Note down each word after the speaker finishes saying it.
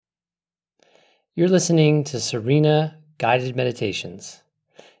You're listening to Serena Guided Meditations.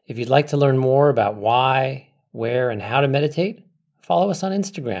 If you'd like to learn more about why, where, and how to meditate, follow us on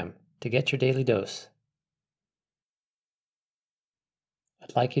Instagram to get your daily dose.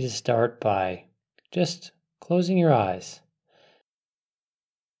 I'd like you to start by just closing your eyes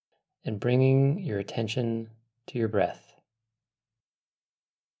and bringing your attention to your breath.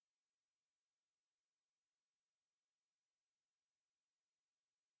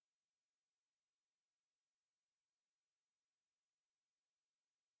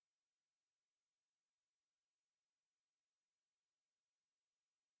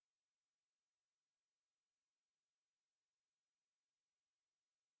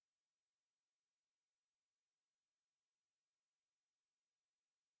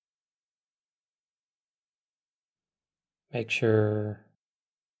 Make sure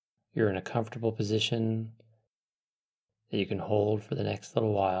you're in a comfortable position that you can hold for the next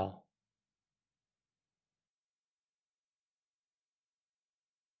little while.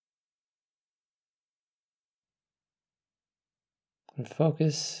 And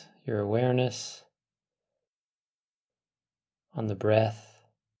focus your awareness on the breath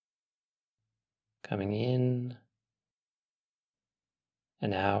coming in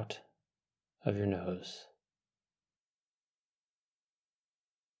and out of your nose.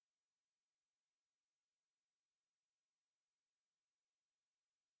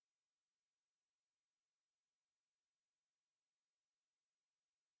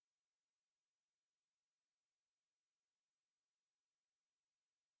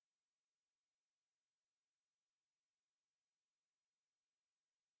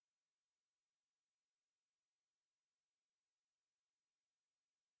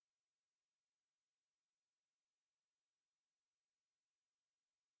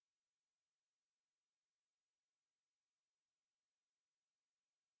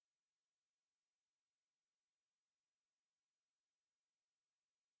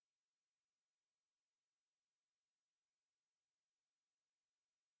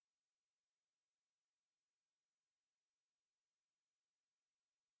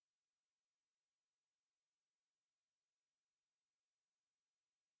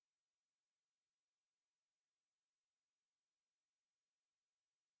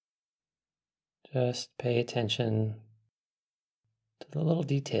 Just pay attention to the little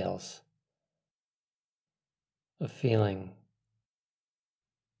details of feeling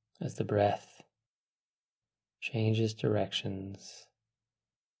as the breath changes directions,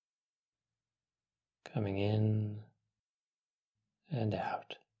 coming in and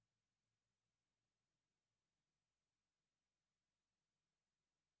out.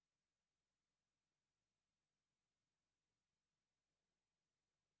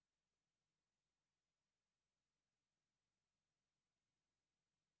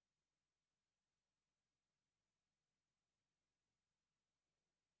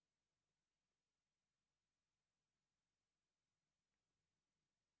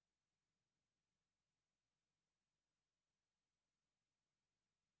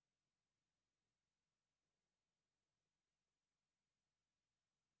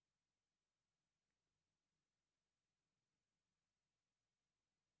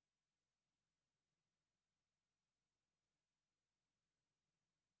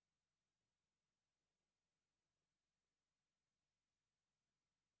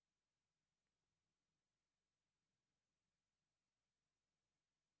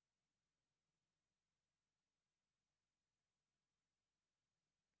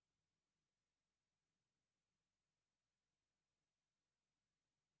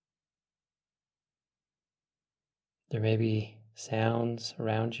 There may be sounds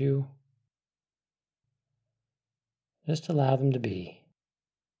around you. Just allow them to be.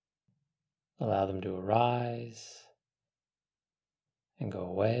 Allow them to arise and go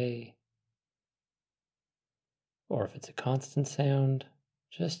away. Or if it's a constant sound,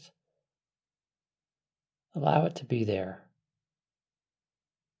 just allow it to be there.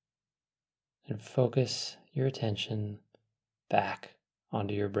 And focus your attention back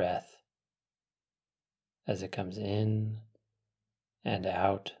onto your breath as it comes in and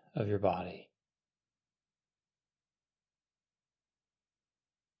out of your body.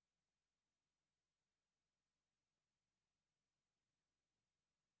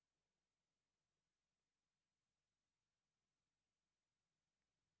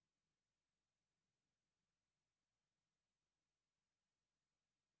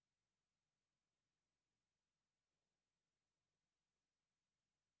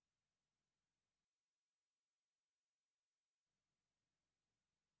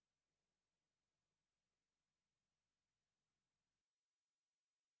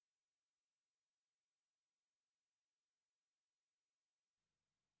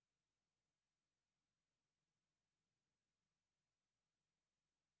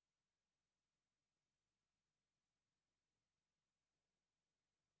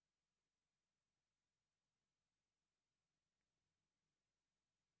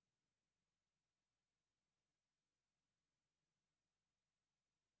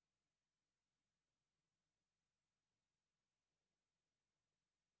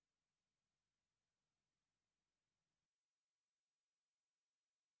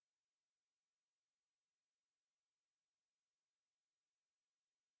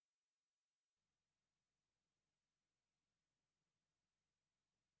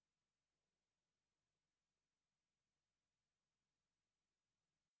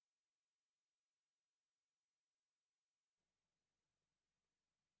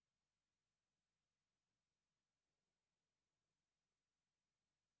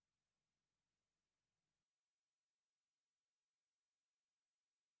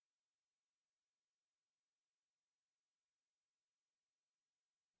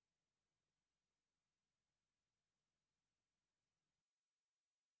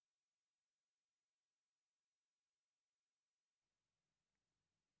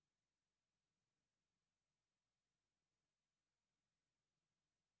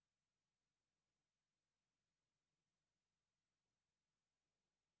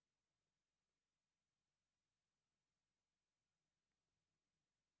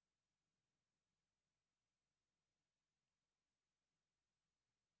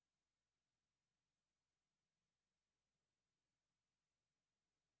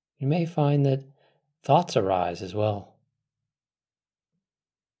 You may find that thoughts arise as well.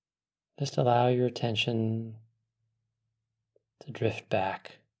 Just allow your attention to drift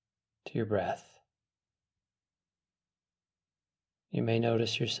back to your breath. You may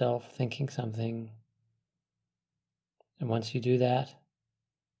notice yourself thinking something, and once you do that,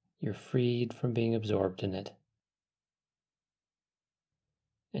 you're freed from being absorbed in it.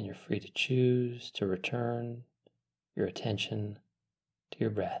 And you're free to choose to return your attention to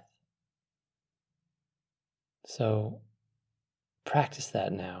your breath. So practice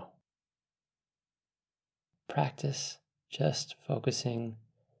that now. Practice just focusing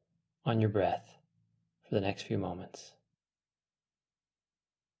on your breath for the next few moments.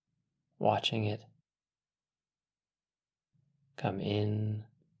 Watching it come in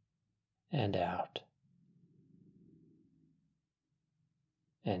and out.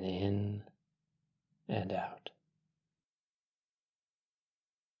 And in and out.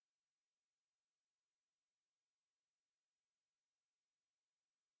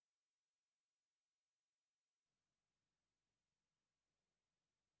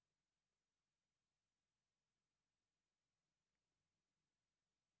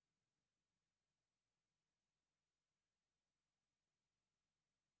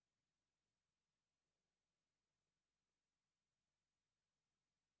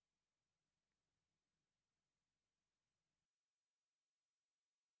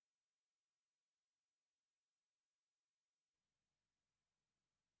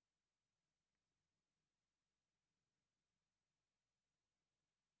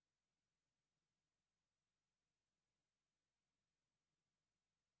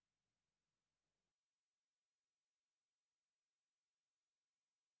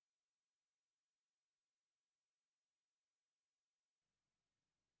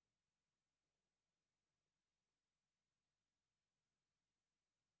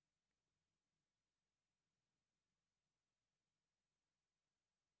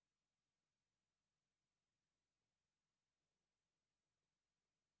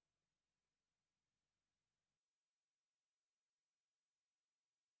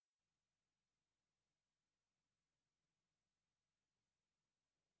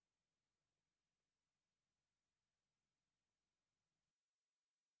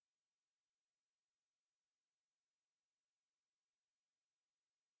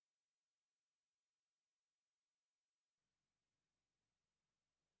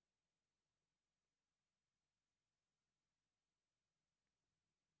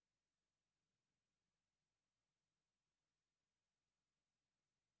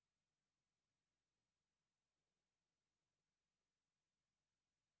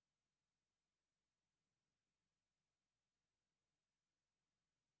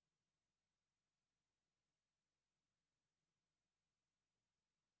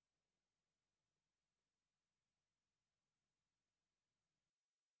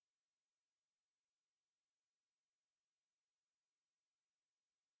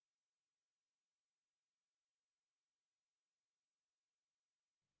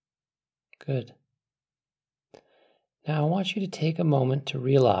 Good. Now I want you to take a moment to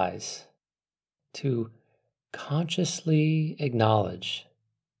realize, to consciously acknowledge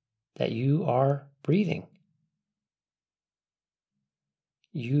that you are breathing.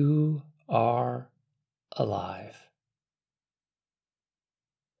 You are alive.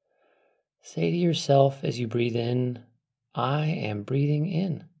 Say to yourself as you breathe in, I am breathing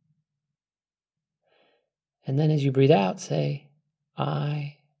in. And then as you breathe out, say,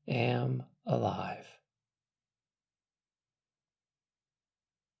 I am alive.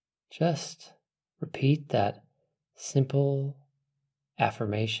 Just repeat that simple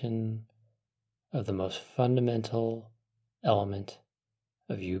affirmation of the most fundamental element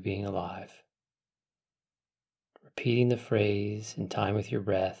of you being alive. Repeating the phrase in time with your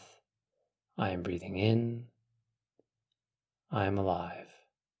breath, I am breathing in, I am alive.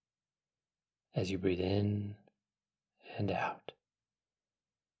 As you breathe in and out.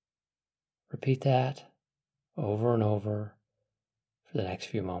 Repeat that over and over for the next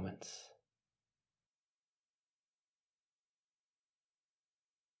few moments.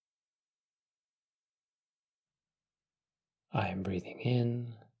 I am breathing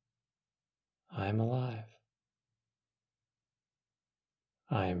in, I am alive.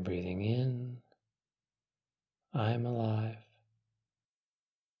 I am breathing in, I am alive.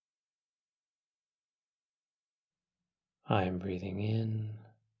 I am breathing in,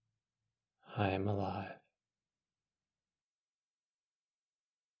 I am alive.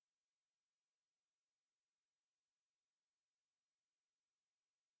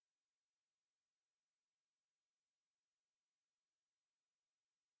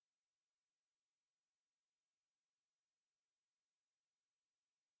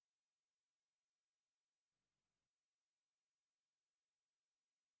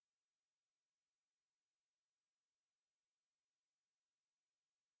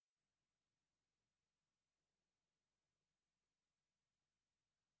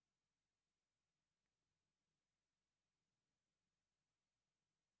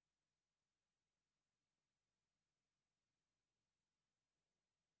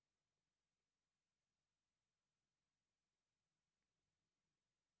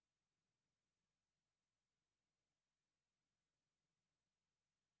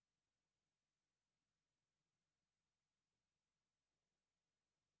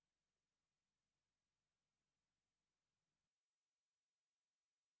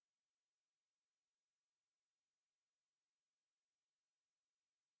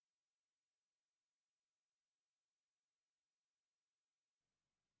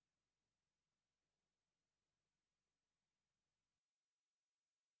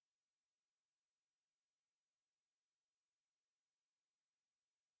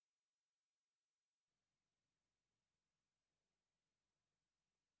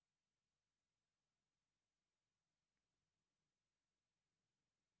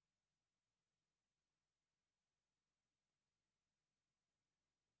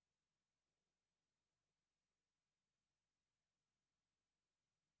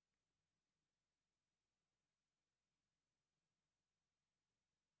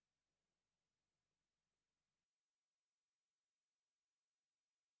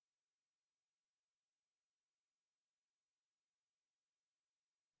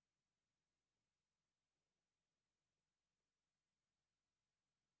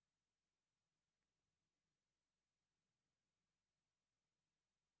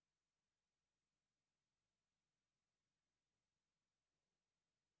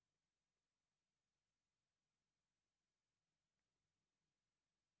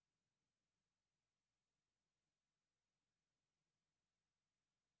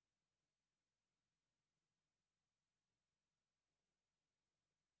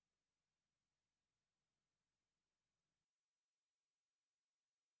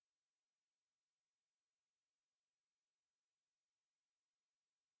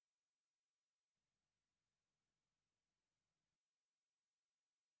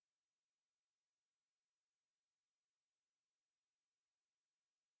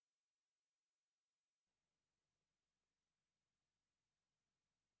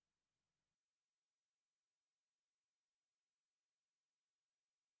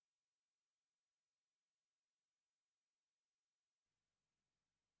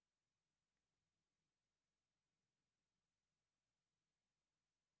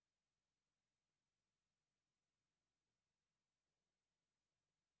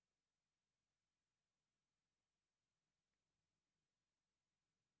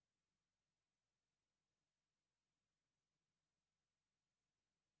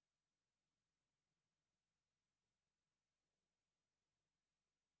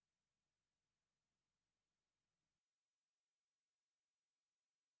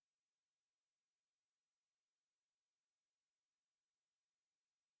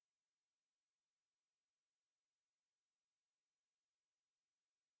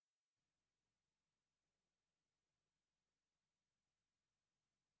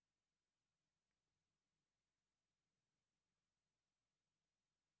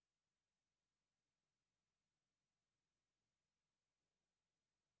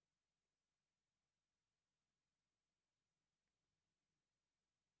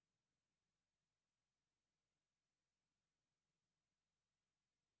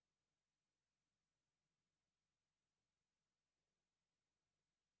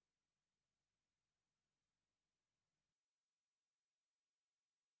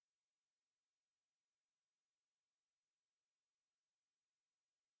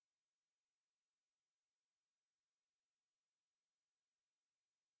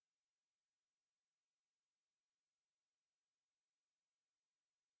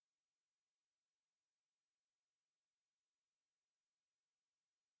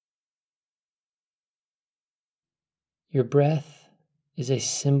 Your breath is a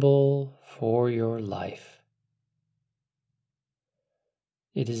symbol for your life.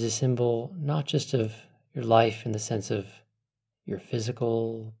 It is a symbol not just of your life in the sense of your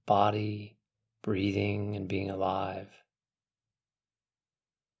physical body, breathing and being alive.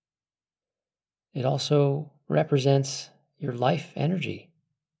 It also represents your life energy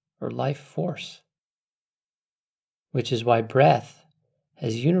or life force, which is why breath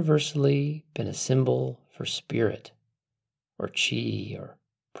has universally been a symbol for spirit or chi or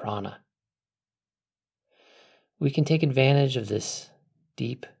prana. We can take advantage of this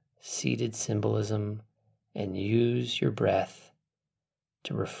deep-seated symbolism and use your breath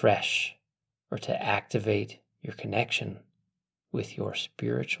to refresh or to activate your connection with your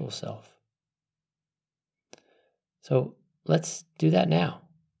spiritual self. So let's do that now.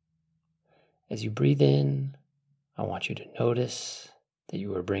 As you breathe in, I want you to notice that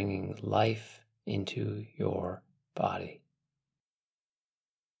you are bringing life into your body.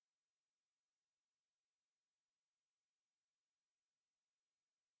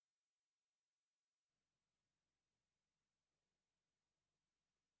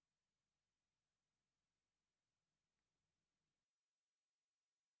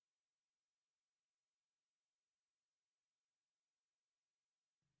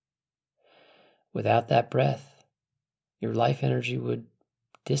 Without that breath, your life energy would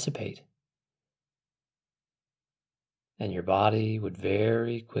dissipate, and your body would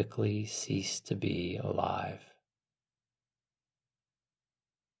very quickly cease to be alive.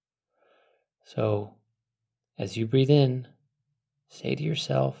 So, as you breathe in, say to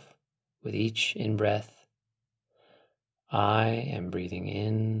yourself with each in-breath, I am breathing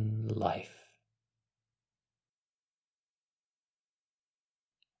in life.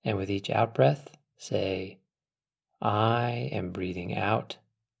 And with each out-breath, say, I am breathing out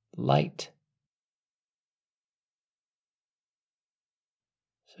light.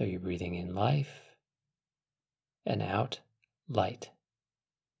 So you're breathing in life and out light.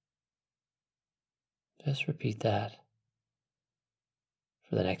 Just repeat that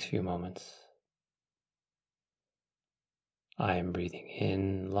for the next few moments. I am breathing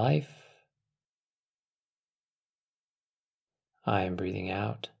in life. I am breathing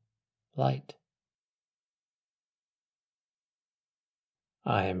out light.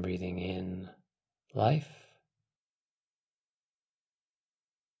 I am breathing in life.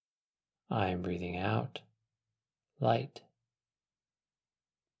 I am breathing out light.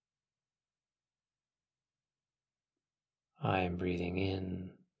 I am breathing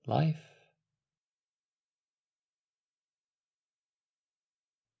in life.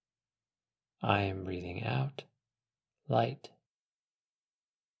 I am breathing out light.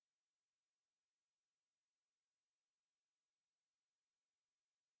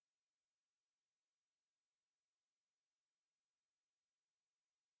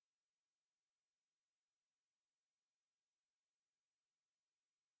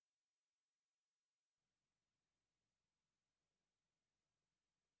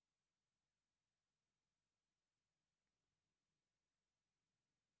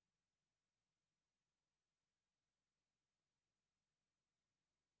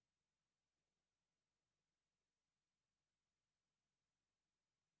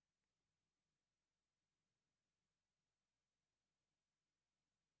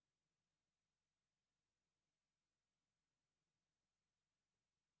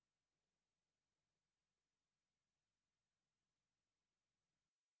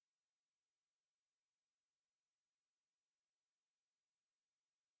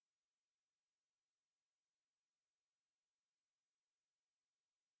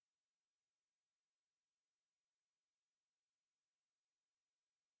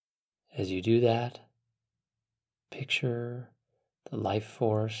 As you do that, picture the life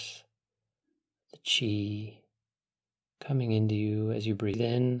force, the chi coming into you as you breathe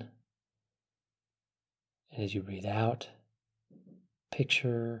in, and as you breathe out,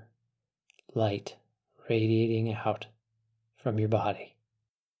 picture light radiating out from your body.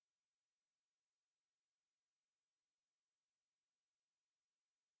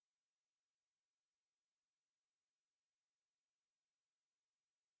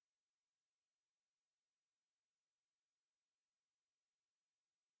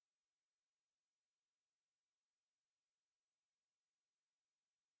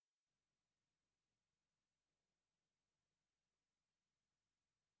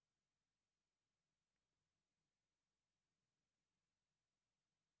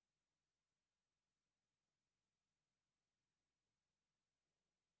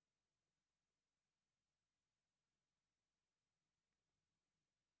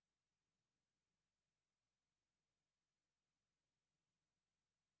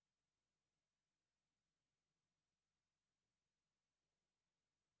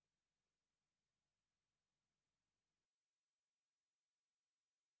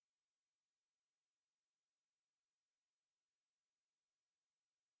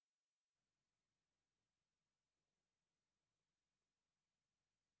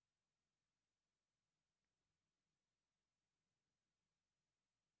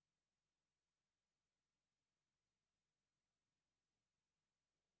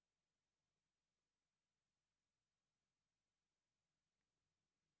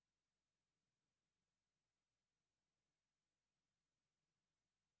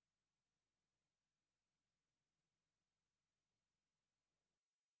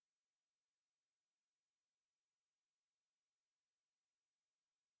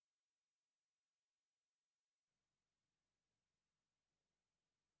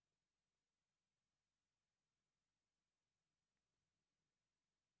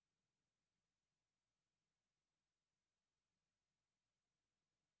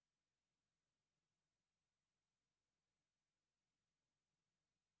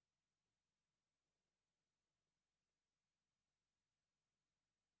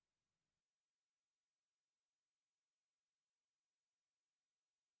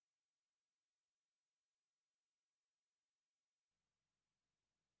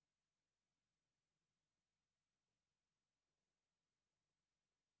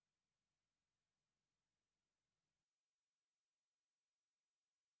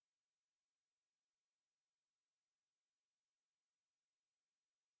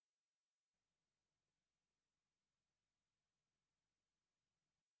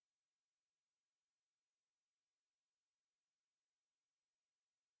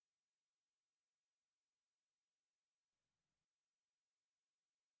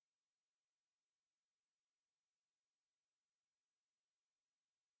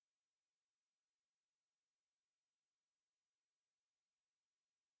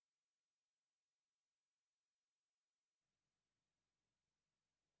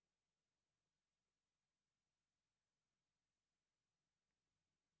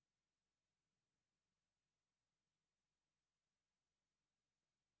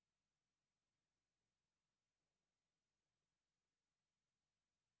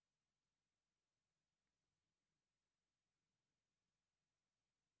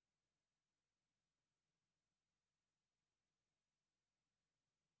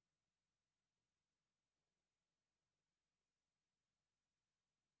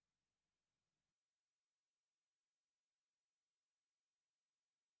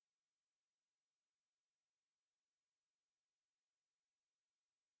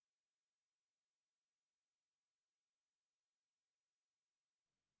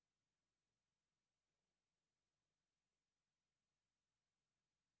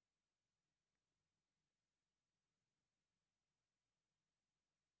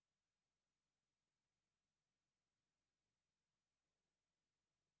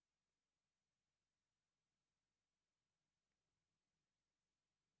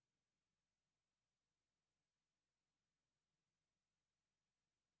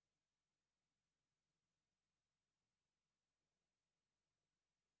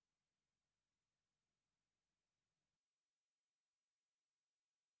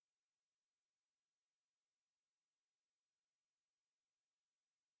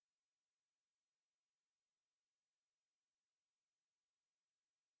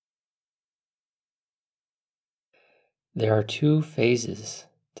 There are two phases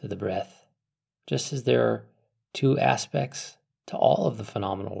to the breath, just as there are two aspects to all of the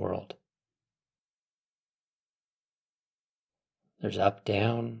phenomenal world. There's up,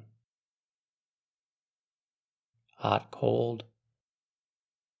 down, hot, cold,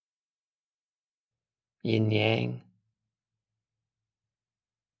 yin, yang,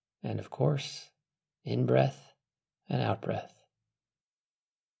 and of course, in breath and out breath.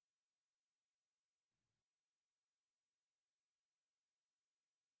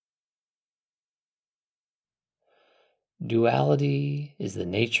 Duality is the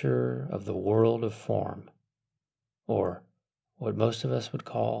nature of the world of form, or what most of us would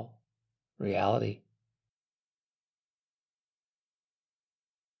call reality.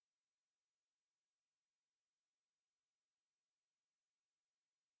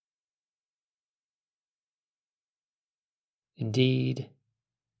 Indeed,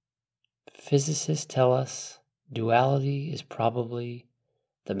 physicists tell us duality is probably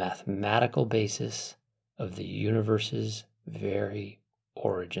the mathematical basis of the universe's very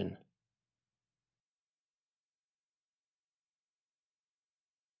origin.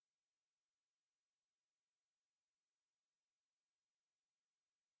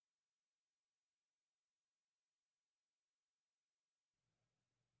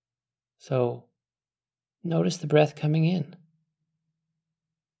 So notice the breath coming in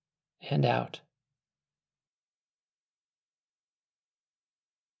and out.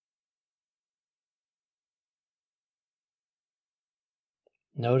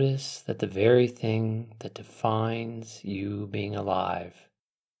 Notice that the very thing that defines you being alive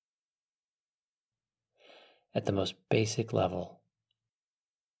at the most basic level,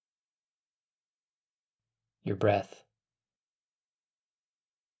 your breath,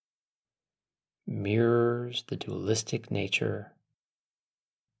 mirrors the dualistic nature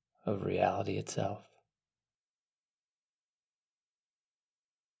of reality itself.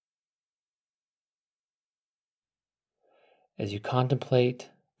 As you contemplate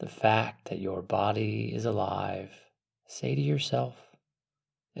the fact that your body is alive, say to yourself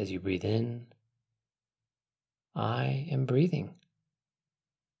as you breathe in, I am breathing.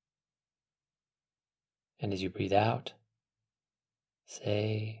 And as you breathe out,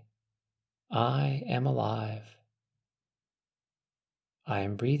 say, I am alive. I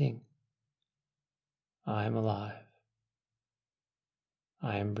am breathing. I am alive.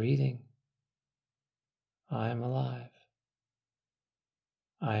 I am breathing. I am alive.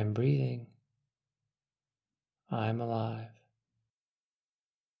 I am breathing. I am alive.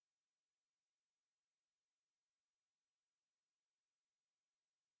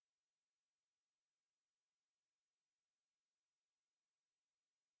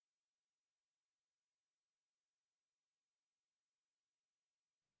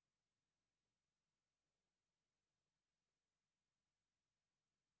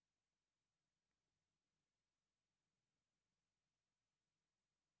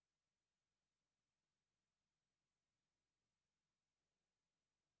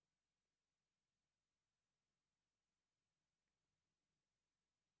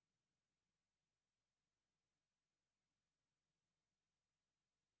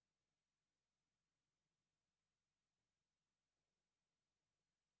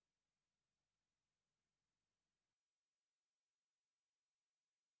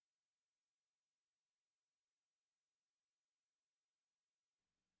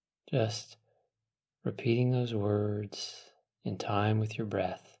 Just repeating those words in time with your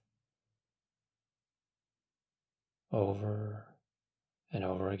breath over and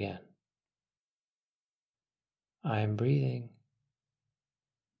over again. I am breathing.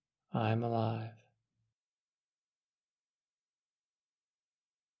 I am alive.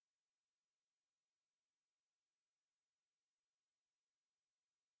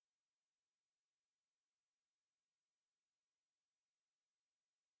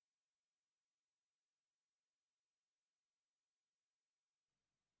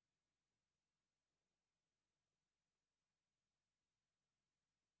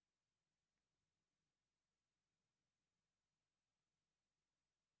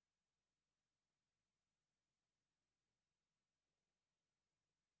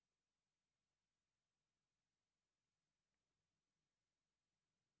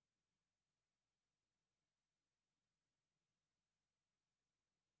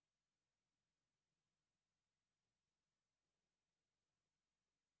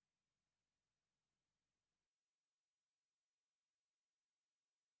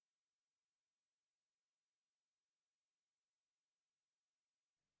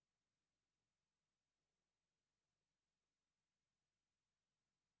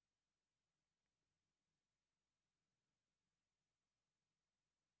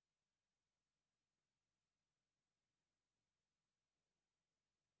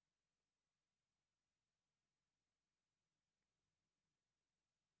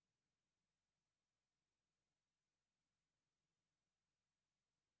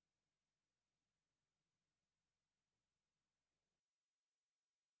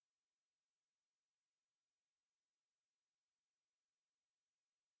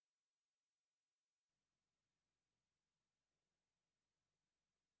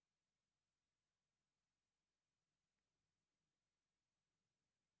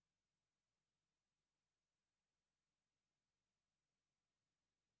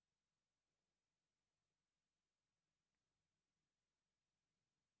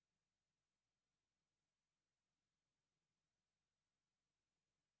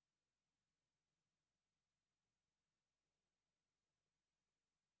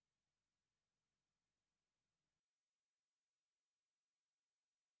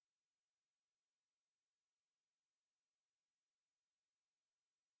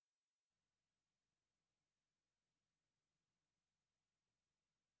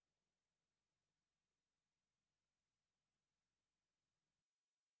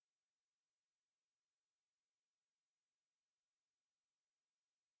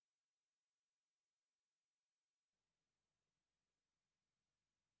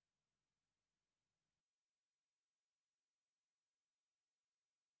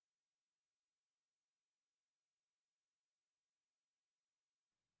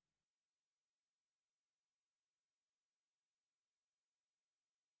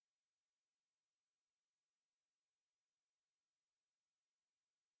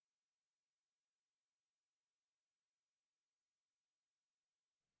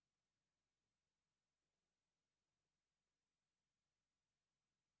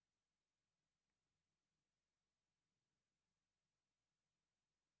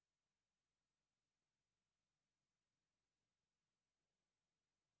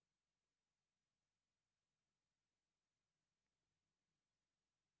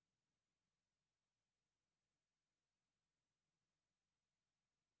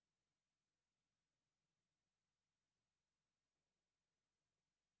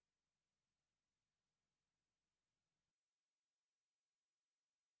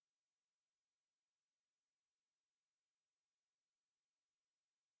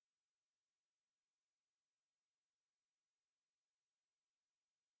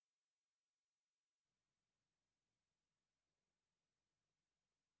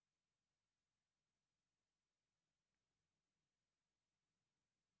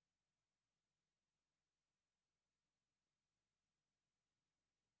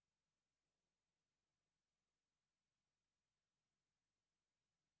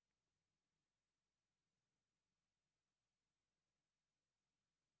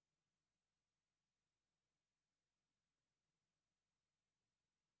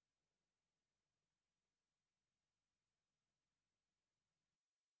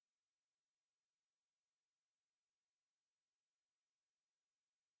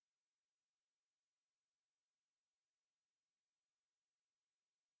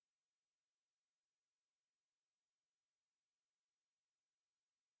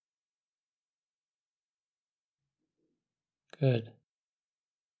 Good.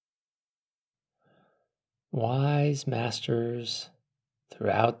 Wise masters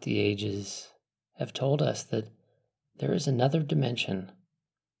throughout the ages have told us that there is another dimension.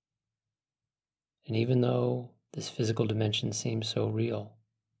 And even though this physical dimension seems so real,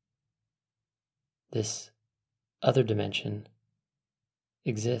 this other dimension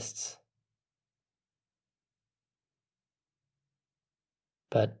exists.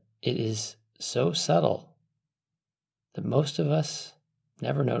 But it is so subtle that most of us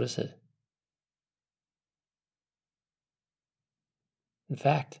never notice it. In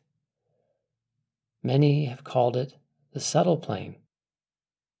fact, many have called it the subtle plane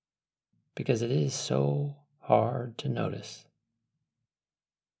because it is so hard to notice.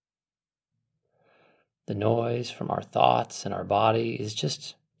 The noise from our thoughts and our body is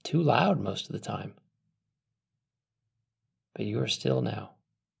just too loud most of the time. But you are still now,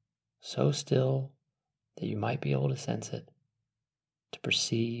 so still that you might be able to sense it, to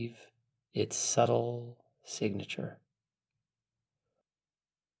perceive its subtle signature.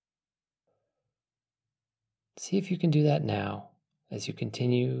 See if you can do that now as you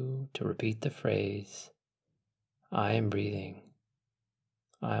continue to repeat the phrase, I am breathing,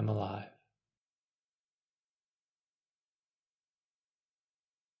 I am alive.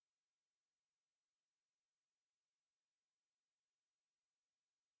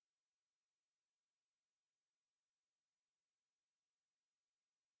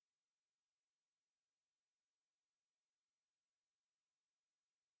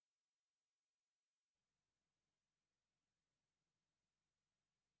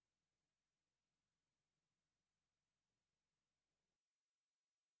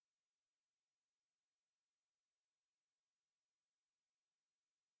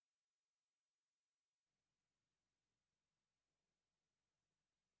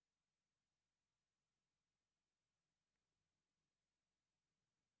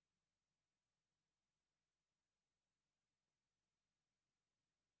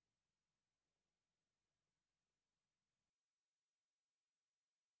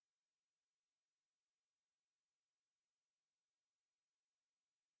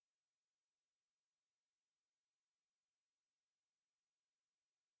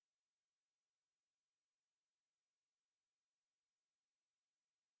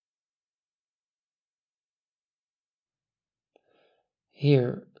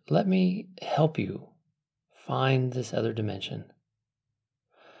 Here, let me help you find this other dimension.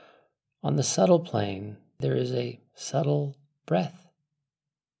 On the subtle plane, there is a subtle breath.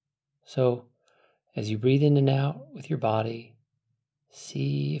 So, as you breathe in and out with your body,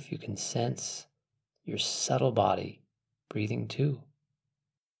 see if you can sense your subtle body breathing too.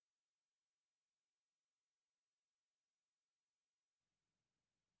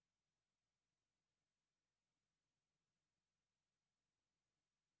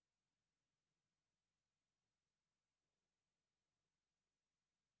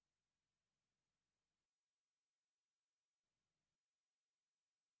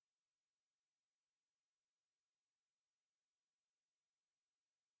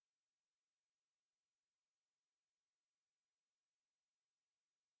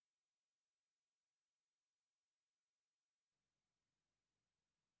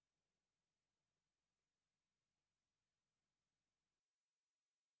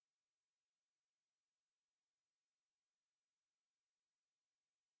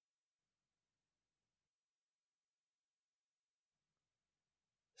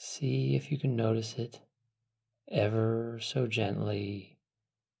 See if you can notice it ever so gently,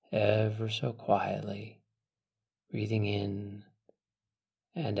 ever so quietly, breathing in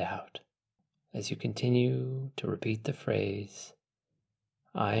and out as you continue to repeat the phrase,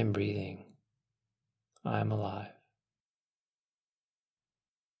 I am breathing, I am alive.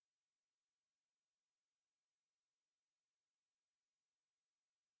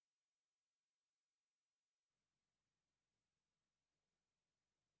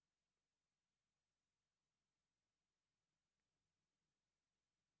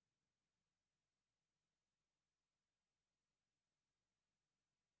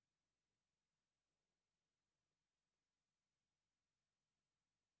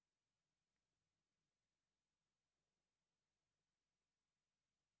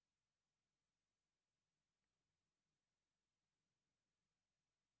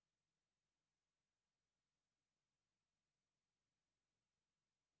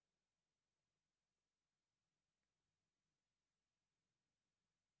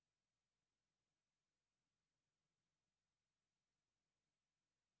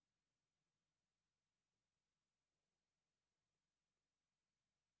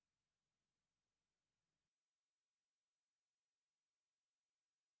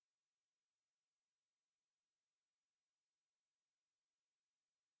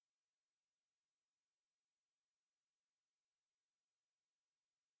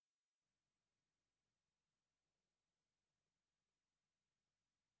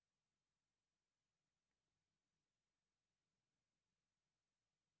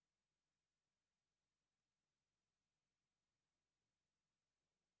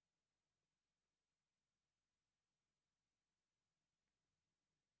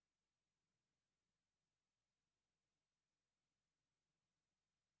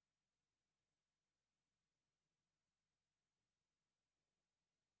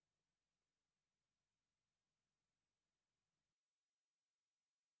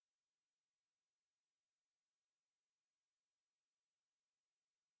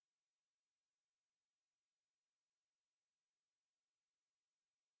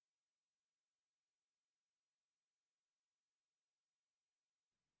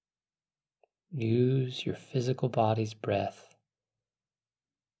 Use your physical body's breath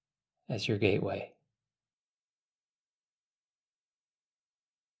as your gateway.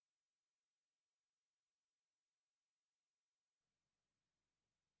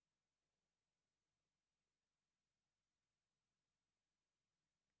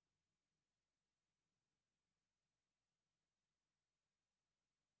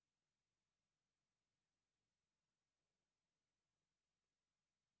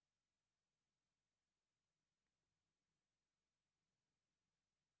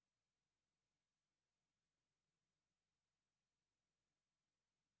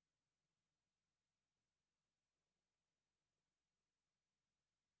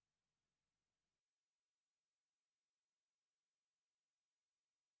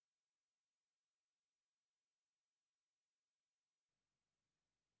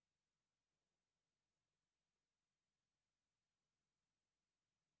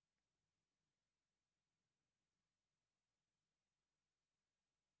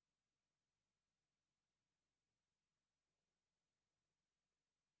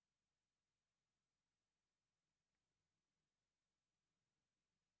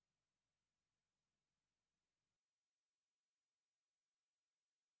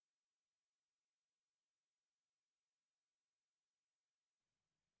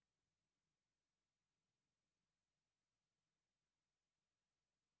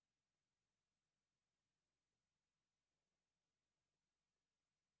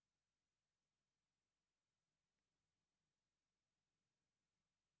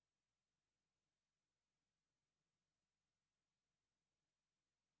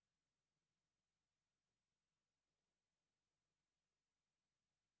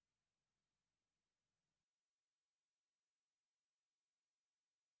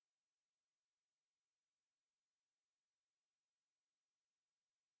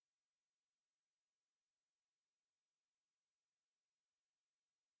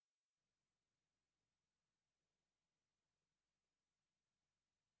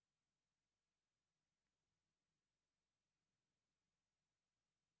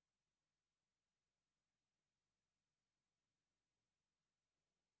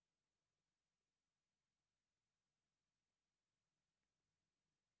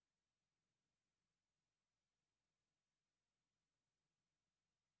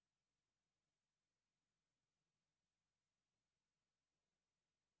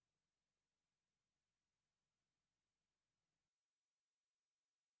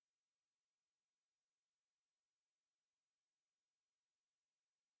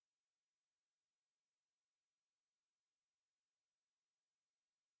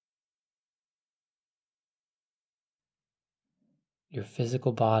 Your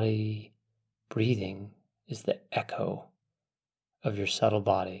physical body breathing is the echo of your subtle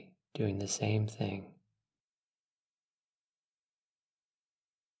body doing the same thing.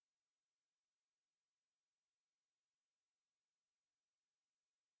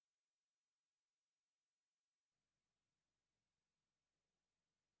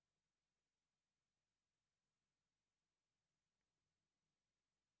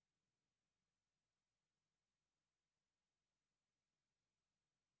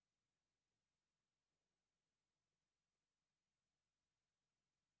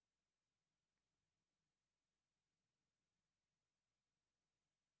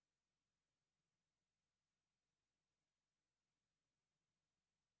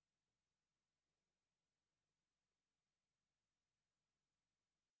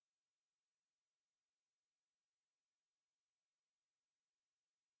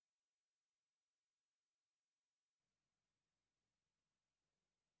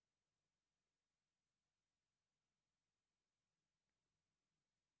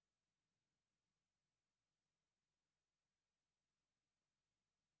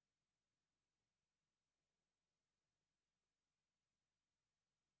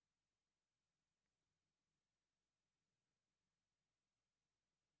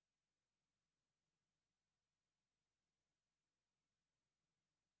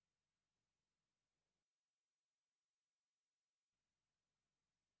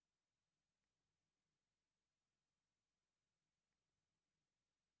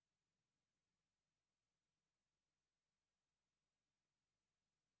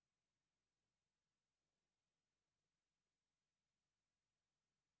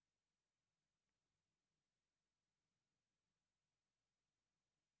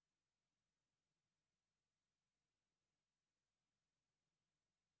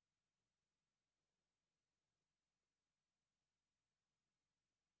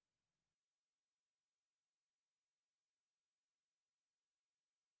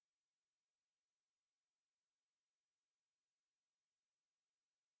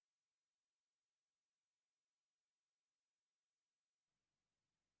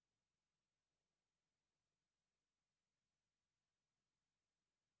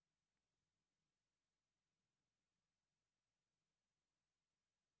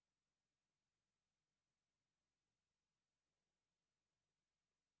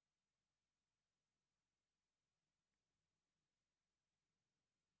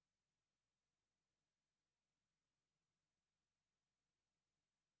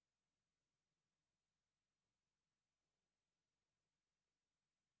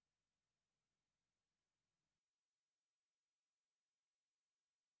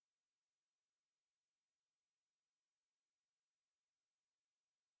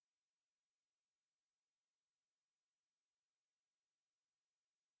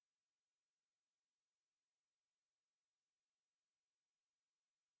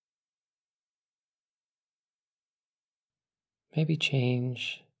 maybe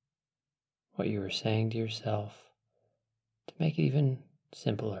change what you were saying to yourself to make it even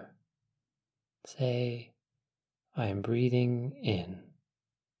simpler. Say, I am breathing in.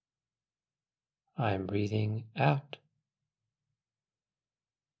 I am breathing out.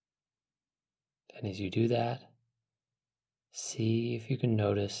 And as you do that, see if you can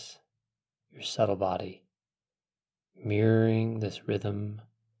notice your subtle body mirroring this rhythm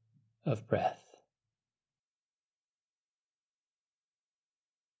of breath.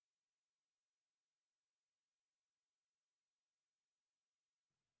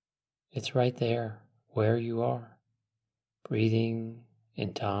 It's right there where you are, breathing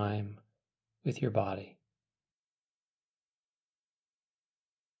in time with your body.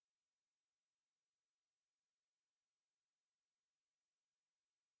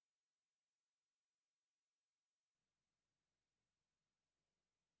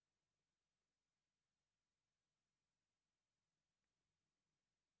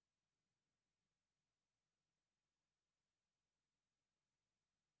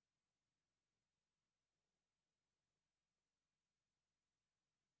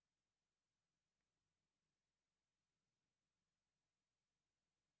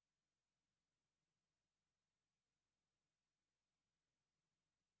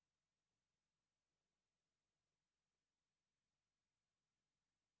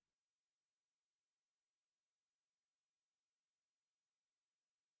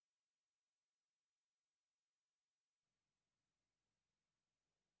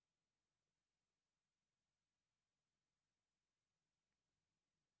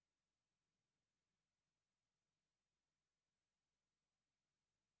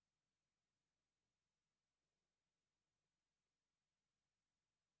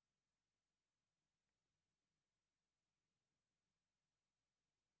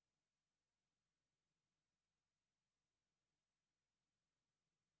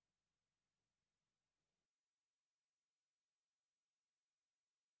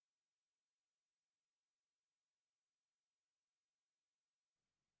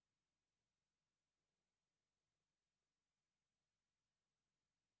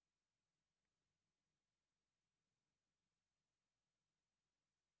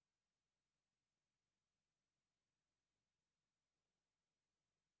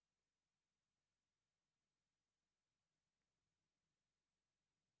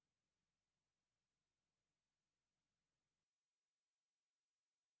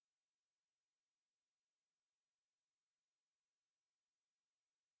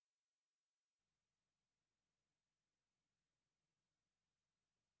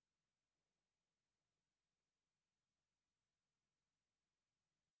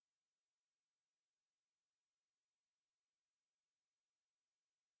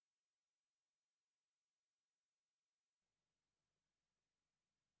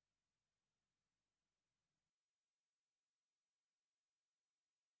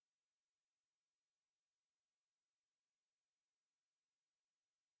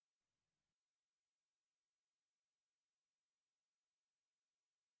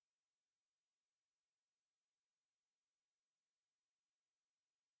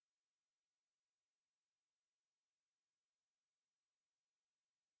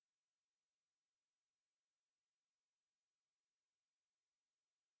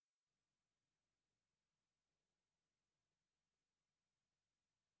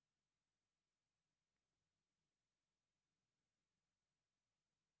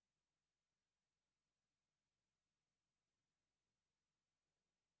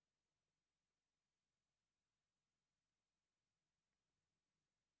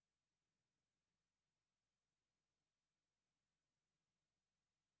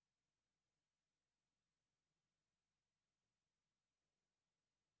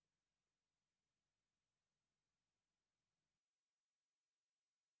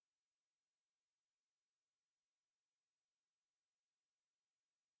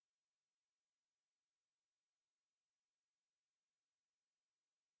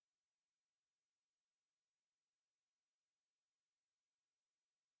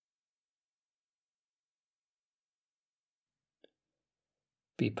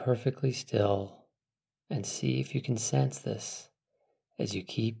 Be perfectly still and see if you can sense this as you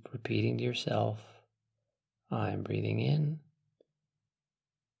keep repeating to yourself, I'm breathing in,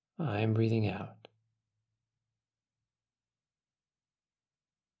 I'm breathing out.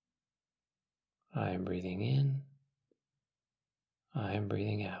 I am breathing in, I am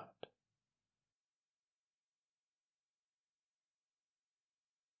breathing out.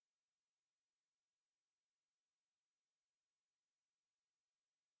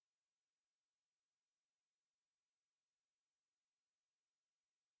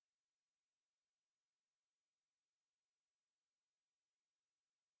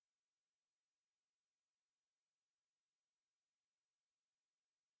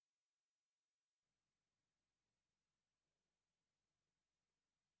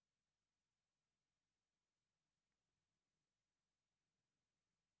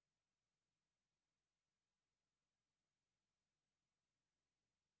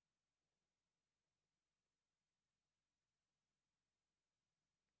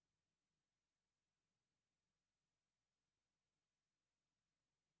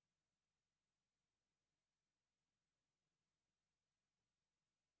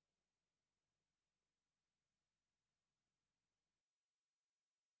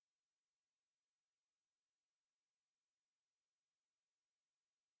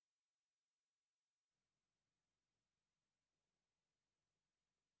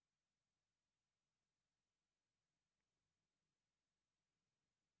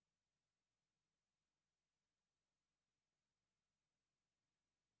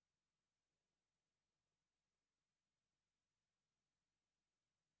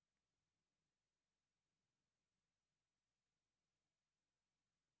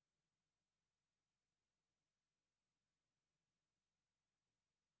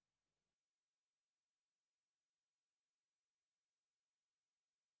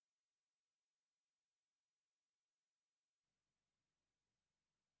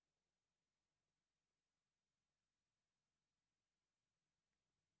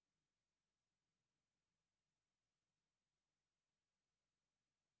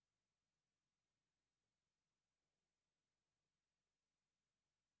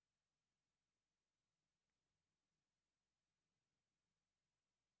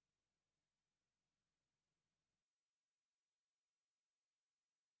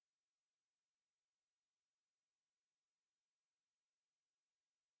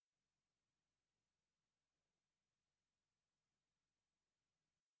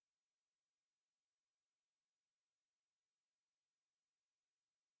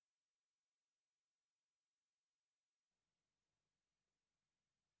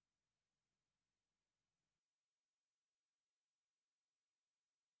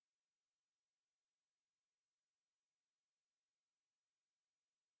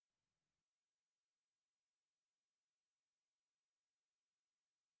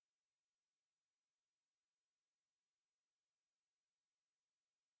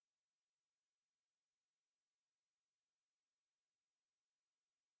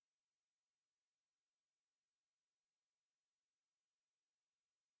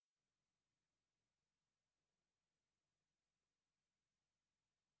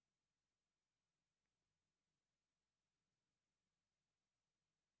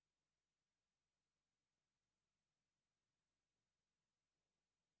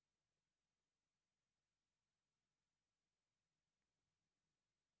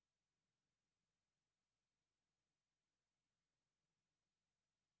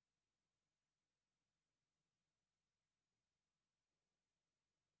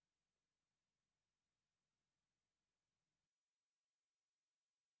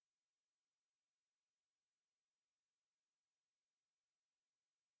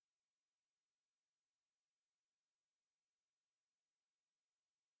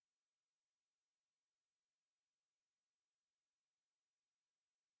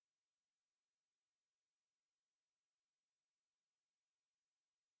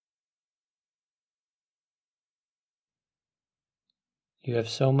 You have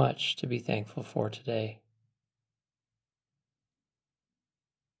so much to be thankful for today.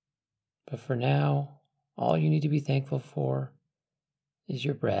 But for now, all you need to be thankful for is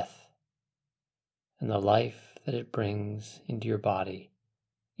your breath and the life that it brings into your body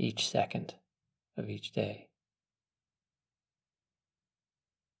each second of each day.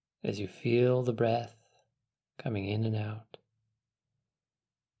 As you feel the breath coming in and out,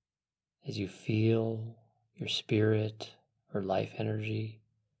 as you feel your spirit or life energy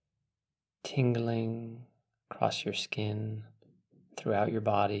tingling across your skin, throughout your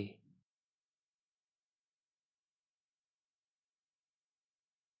body,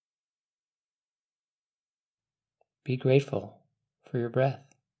 be grateful for your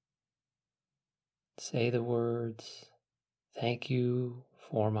breath. Say the words, "Thank you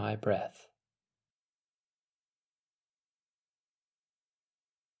for my breath."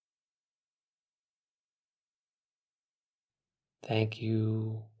 Thank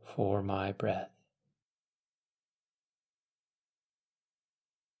you for my breath.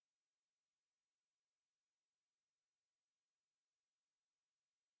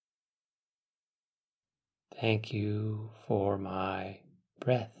 Thank you for my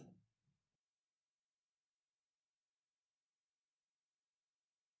breath.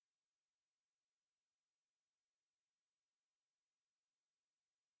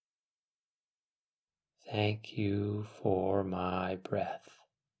 Thank you for my breath.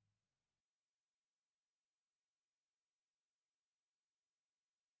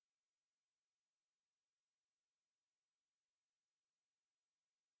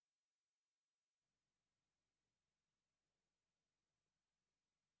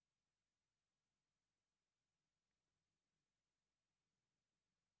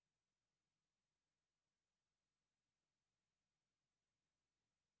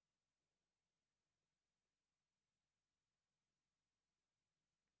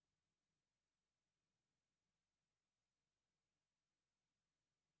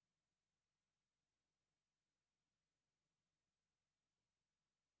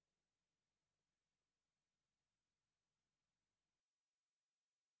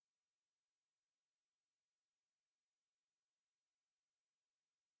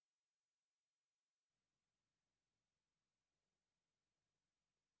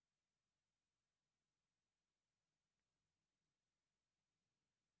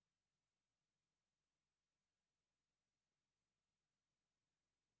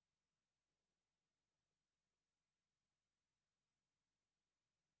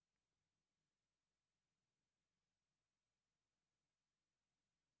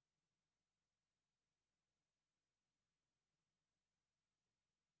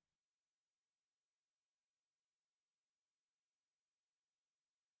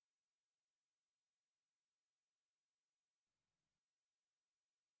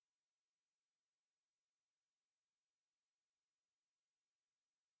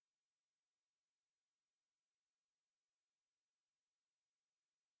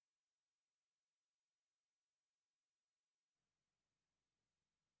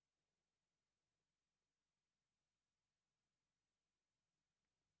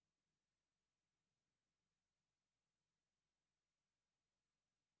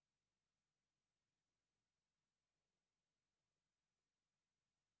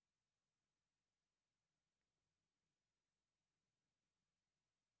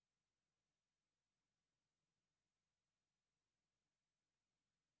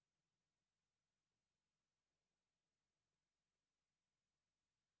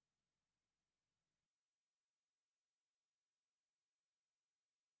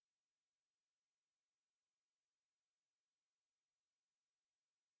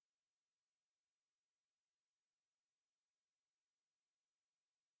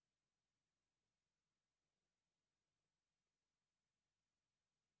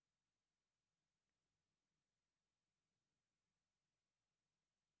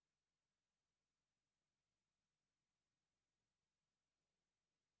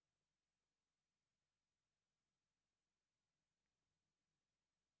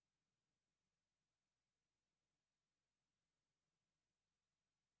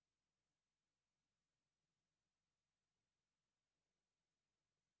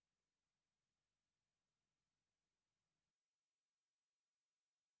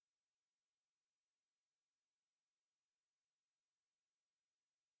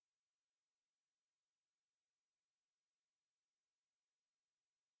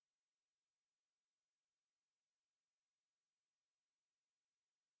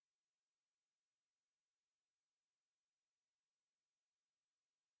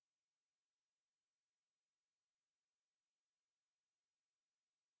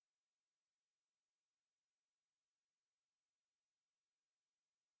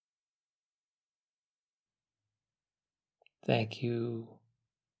 Thank you.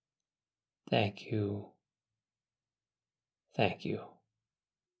 Thank you. Thank you.